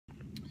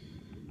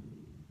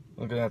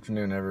Well, good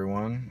afternoon,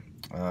 everyone.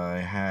 I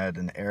had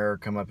an error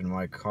come up in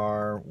my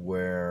car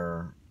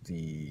where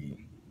the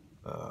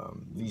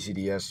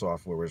VCDS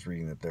software was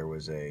reading that there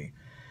was a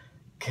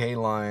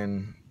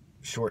K-line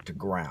short to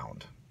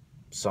ground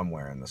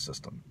somewhere in the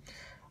system.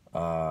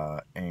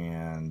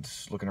 And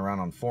looking around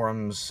on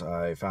forums,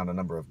 I found a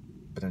number of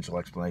potential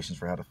explanations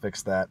for how to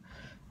fix that.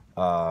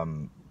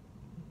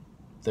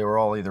 They were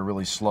all either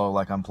really slow,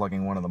 like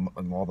unplugging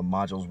all the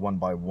modules one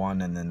by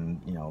one, and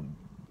then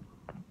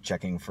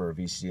checking for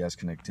VCDS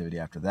connectivity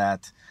after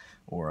that,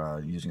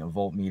 or using a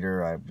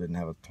voltmeter. I didn't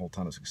have a whole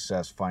ton of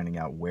success finding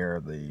out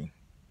where the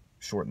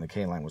short in the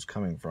K-line was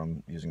coming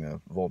from using a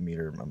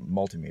voltmeter, a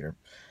multimeter.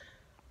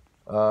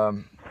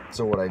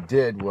 So what I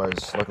did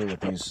was, luckily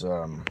with these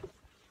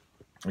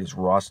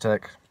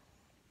Rostec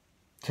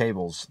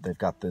cables, they've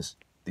got these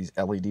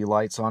LED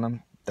lights on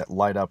them that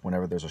light up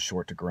whenever there's a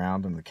short to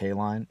ground in the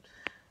K-line.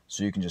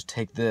 So you can just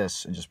take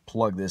this and just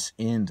plug this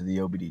into the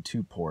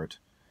OBD2 port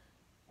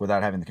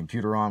without having the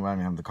computer on, without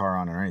having the car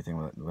on or anything,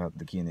 without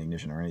the key in the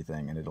ignition or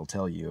anything, and it'll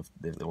tell you,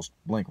 it'll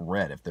blink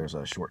red if there's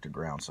a short to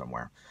ground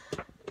somewhere.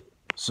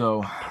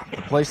 So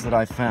the place that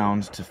I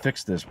found to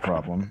fix this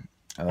problem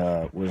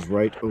was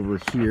right over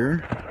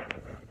here.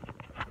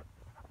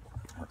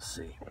 Let's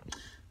see.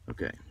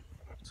 Okay,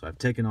 so I've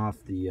taken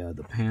off the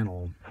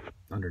panel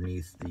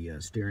underneath the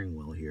steering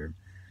wheel here.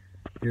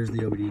 Here's the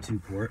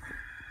OBD2 port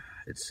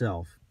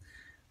itself,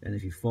 and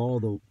if you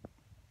follow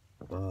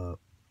the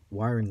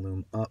wiring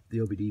loom up the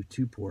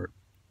OBD2 port,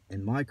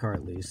 in my car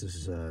at least, this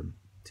is a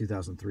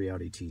 2003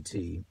 Audi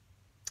TT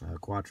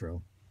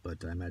Quattro,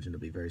 but I imagine it'll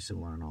be very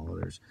similar on all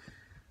others.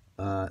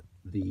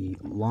 The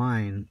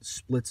line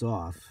splits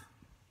off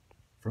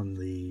from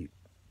the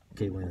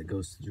cabling that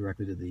goes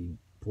directly to the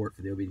port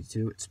for the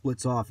OBD2. It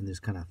splits off and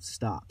just kind of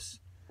stops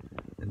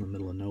in the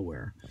middle of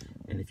nowhere.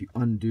 And if you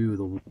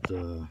undo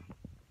the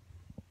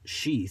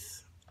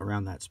sheath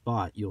around that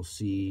spot, you'll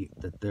see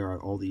that there are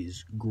all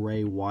these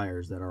gray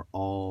wires that are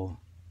all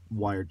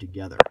wired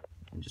together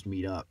and just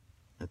meet up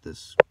at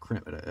this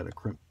crimp, at a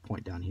crimp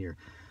point down here.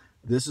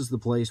 This is the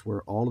place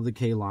where all of the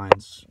K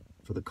lines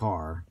for the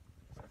car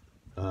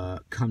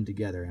come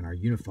together and are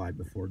unified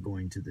before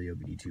going to the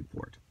OBD2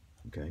 port.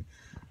 Okay,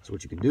 so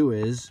what you can do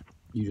is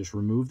you just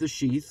remove the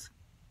sheath,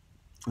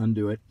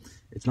 undo it.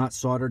 It's not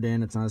soldered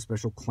in, it's not a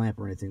special clamp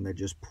or anything. They're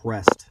just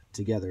pressed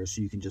together,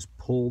 so you can just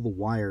pull the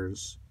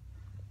wires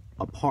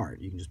apart.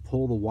 You can just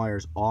pull the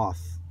wires off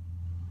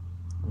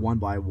one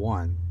by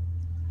one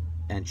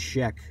and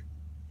check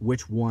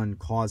which one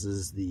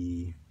causes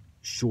the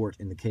short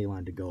in the K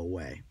line to go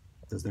away.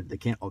 Because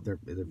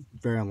they're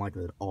very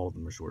unlikely that all of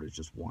them are short. It's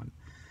just one.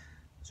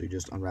 So you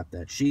just unwrap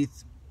that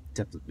sheath.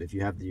 If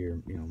you have your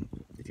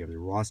if you have the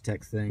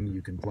Rostec thing,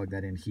 you can plug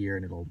that in here,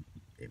 and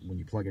when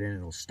you plug it in,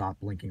 it'll stop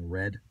blinking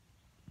red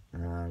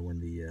when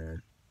the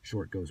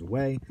short goes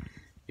away.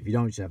 If you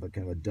don't, you just have a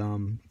kind of a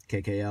dumb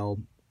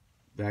KKL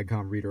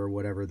Bagcom reader or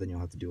whatever, then you'll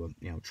have to do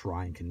a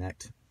try and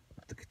connect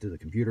to the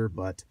computer.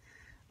 But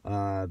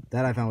that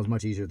I found was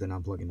much easier than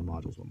unplugging the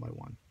modules one by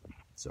one.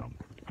 So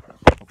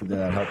hopefully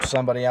that helps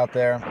somebody out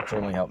there. It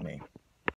certainly helped me.